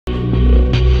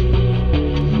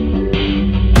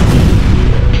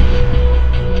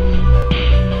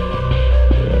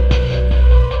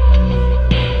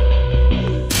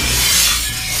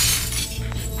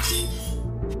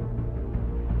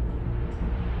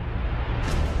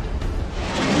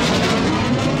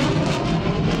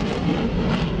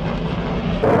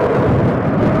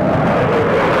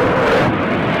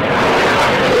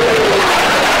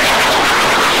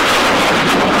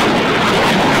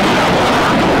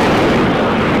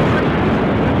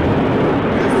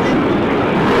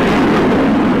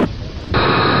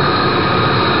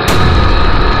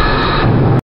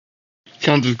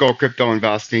Vincenzo'S Go Crypto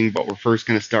Investing, but we're first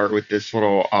going to start with this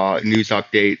little news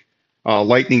update.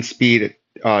 Lightning speed,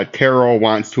 Taro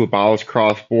wants to abolish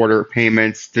cross-border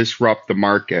payments, disrupt the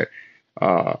market.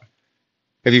 Uh,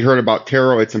 have you heard about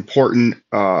Taro? It's important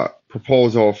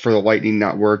proposal for the Lightning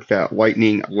Network that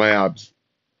Lightning Labs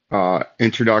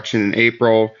introduction in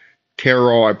April.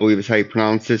 Taro, I believe is how you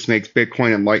pronounce this, makes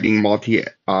Bitcoin and Lightning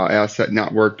multi-asset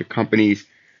network, the company's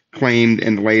claimed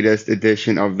in the latest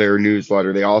edition of their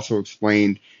newsletter. They also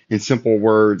explained in simple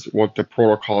words what the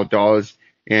protocol does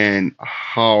and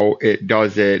how it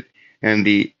does it and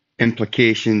the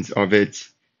implications of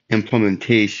its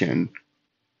implementation,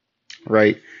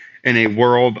 right? In a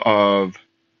world of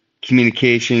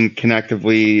communication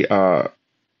connectively,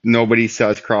 nobody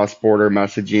says cross-border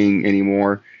messaging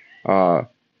anymore.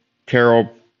 Taro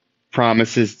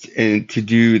promises to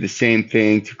do the same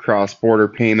thing to cross-border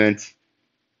payments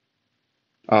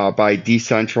by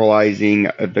decentralizing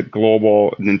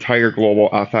the entire global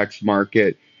FX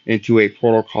market into a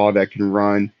protocol that can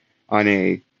run on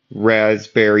a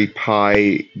Raspberry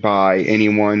Pi by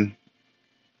anyone,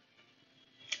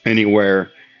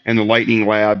 anywhere. And the Lightning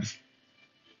Labs,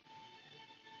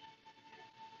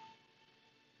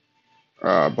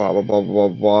 blah, blah, blah, blah,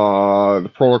 blah, the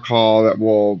protocol that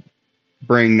will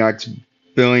bring next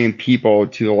billion people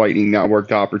to the Lightning Network.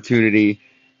 The opportunity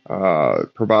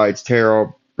provides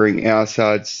Taro bring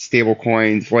assets,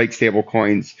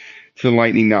 stablecoins to the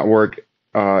Lightning Network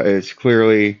is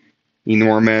clearly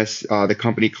enormous. The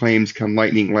company claims can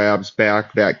Lightning Labs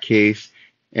back that case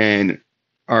and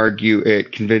argue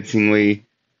it convincingly,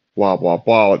 blah, blah,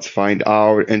 blah. Let's find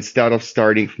out. Instead of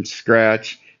starting from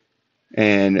scratch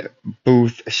and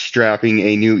bootstrapping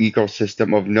a new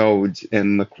ecosystem of nodes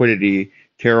and liquidity,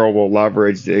 Taro will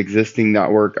leverage the existing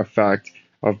network effect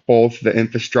of both the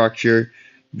infrastructure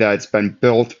that's been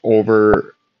built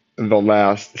over the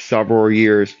last several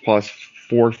years, plus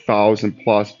 4,000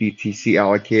 plus BTC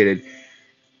allocated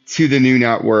to the new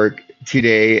network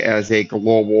today as a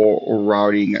global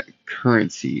routing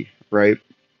currency, right?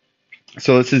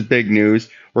 So this is big news.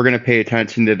 We're going to pay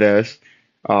attention to this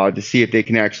to see if they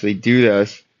can actually do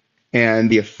this and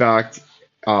the effect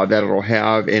that it'll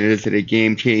have, and is it a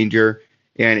game changer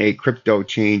and a crypto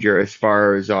changer as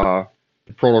far as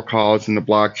the protocols and the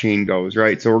blockchain goes,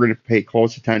 right? So we're going to pay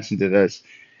close attention to this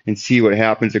and see what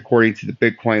happens. According to the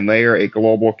Bitcoin layer, a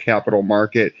global capital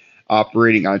market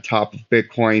operating on top of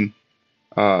Bitcoin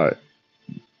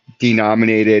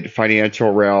denominated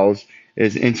financial rails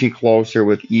is inching closer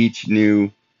with each new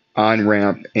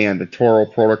on-ramp, and the Taro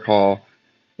protocol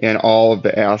and all of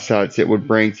the assets it would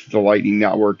bring to the Lightning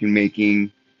Network and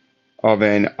making of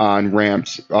an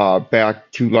on-ramps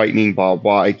back to Lightning, blah,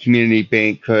 blah. A community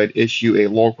bank could issue a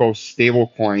local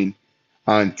stablecoin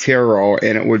on Taro,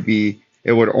 and it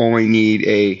would only need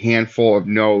a handful of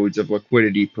nodes of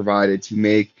liquidity provided to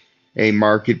make a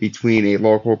market between a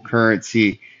local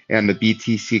currency and the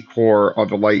BTC core of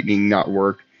the Lightning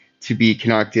Network to be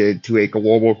connected to a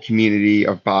global community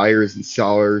of buyers and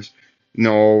sellers.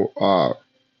 No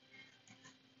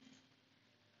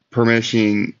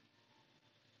permission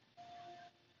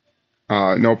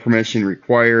no permission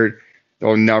required.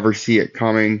 They'll never see it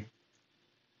coming.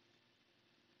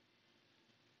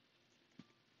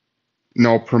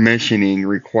 No permissioning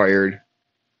required.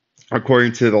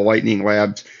 According to the Lightning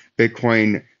Labs,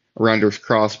 Bitcoin renders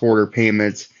cross-border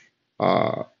payments.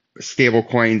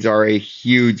 Stablecoins are a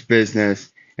huge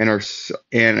business,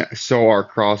 and so are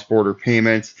cross-border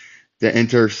payments. The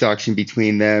intersection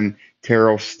between them,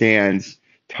 Taro stands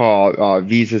tall.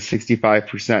 Visa's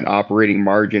 65% operating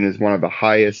margin is one of the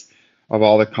highest of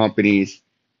all the companies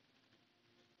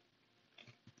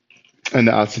in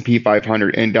the S&P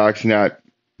 500 index, and that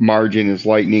margin is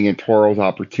Lightning and Taro's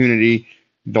opportunity.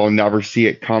 They'll never see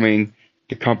it coming.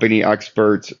 The company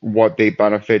experts, what they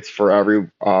benefits for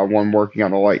everyone working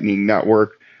on the Lightning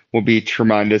Network will be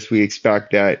tremendous. We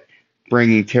expect that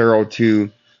bringing Taro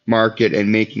to market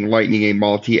and making Lightning a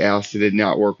multi-asseted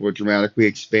network will dramatically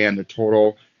expand the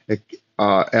total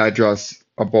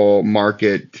addressable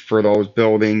market for those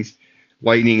buildings.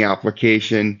 Lightning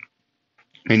application,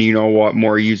 and you know what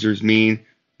more users mean?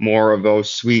 More of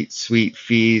those sweet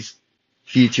fees,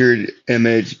 featured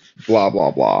image, blah,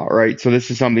 blah, blah, right? So this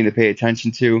is something to pay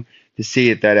attention to see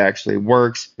if that actually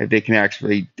works, if they can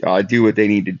actually do what they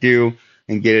need to do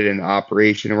and get it in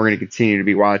operation. And we're going to continue to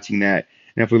be watching that.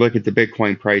 And if we look at the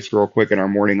Bitcoin price real quick in our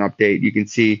morning update, you can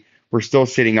see we're still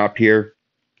sitting up here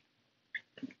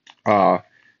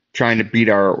trying to beat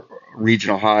our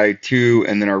regional high 2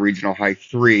 and then our regional high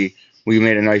 3. We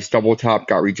made a nice double top,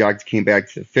 got rejected, came back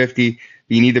to the 50.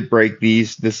 You need to break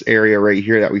this area right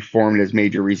here that we formed as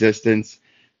major resistance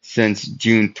since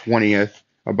June 20th,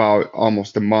 about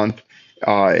almost a month.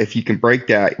 If you can break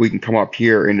that, we can come up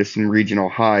here into some regional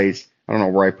highs. I don't know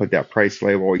where I put that price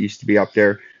label. It used to be up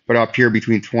there, but up here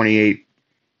between 28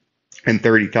 and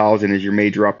 30,000 is your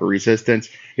major upper resistance.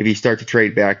 If you start to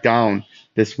trade back down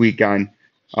this weekend,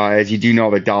 as you do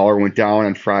know, the dollar went down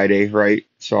on Friday, right?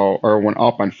 So, or went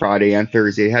up on Friday and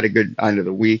Thursday. It had a good end of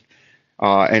the week,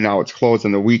 and now it's closed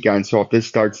on the weekend. So if this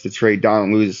starts to trade down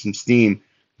and loses some steam,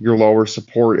 your lower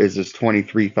support is this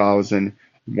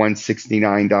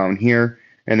 23,169 down here,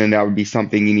 and then that would be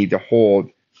something you need to hold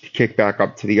to kick back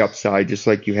up to the upside, just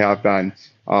like you have been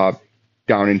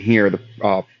down in here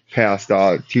the past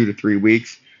 2 to 3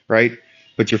 weeks, right?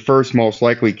 But your first most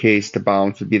likely case to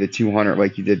bounce would be the 200,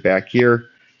 like you did back here.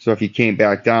 So if you came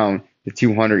back down the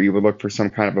 200, you would look for some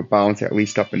kind of a bounce at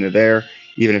least up into there.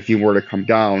 Even if you were to come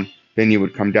down, then you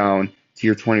would come down to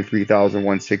your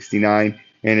 23,169.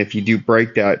 And if you do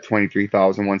break that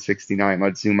 23,169,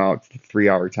 let's zoom out to the 3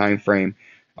 hour time frame.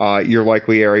 Your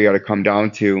likely area to come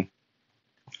down to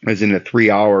is in the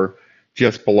 3 hour,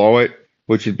 just below it,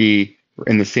 which would be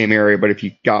in the same area. But if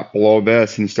you got below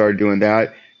this and you started doing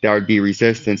that, that would be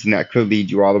resistance, and that could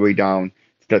lead you all the way down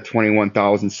to that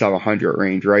 21,700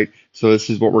 range, right? So this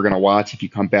is what we're going to watch if you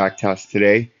come back test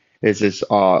today. Is this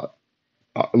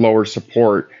lower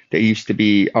support that used to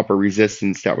be upper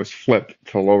resistance that was flipped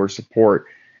to lower support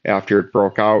after it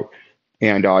broke out,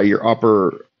 and your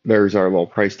upper, there's our little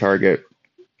price target,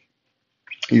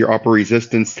 your upper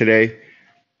resistance today,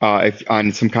 if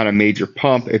on some kind of major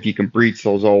pump, if you can breach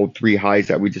those old three highs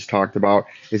that we just talked about,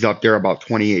 is up there about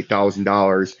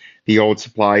 $28,000. The old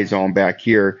supply zone back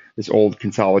here, this old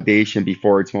consolidation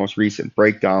before its most recent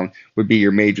breakdown, would be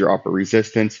your major upper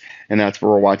resistance, and that's what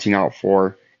we're watching out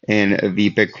for in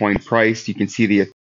the Bitcoin price. You can see the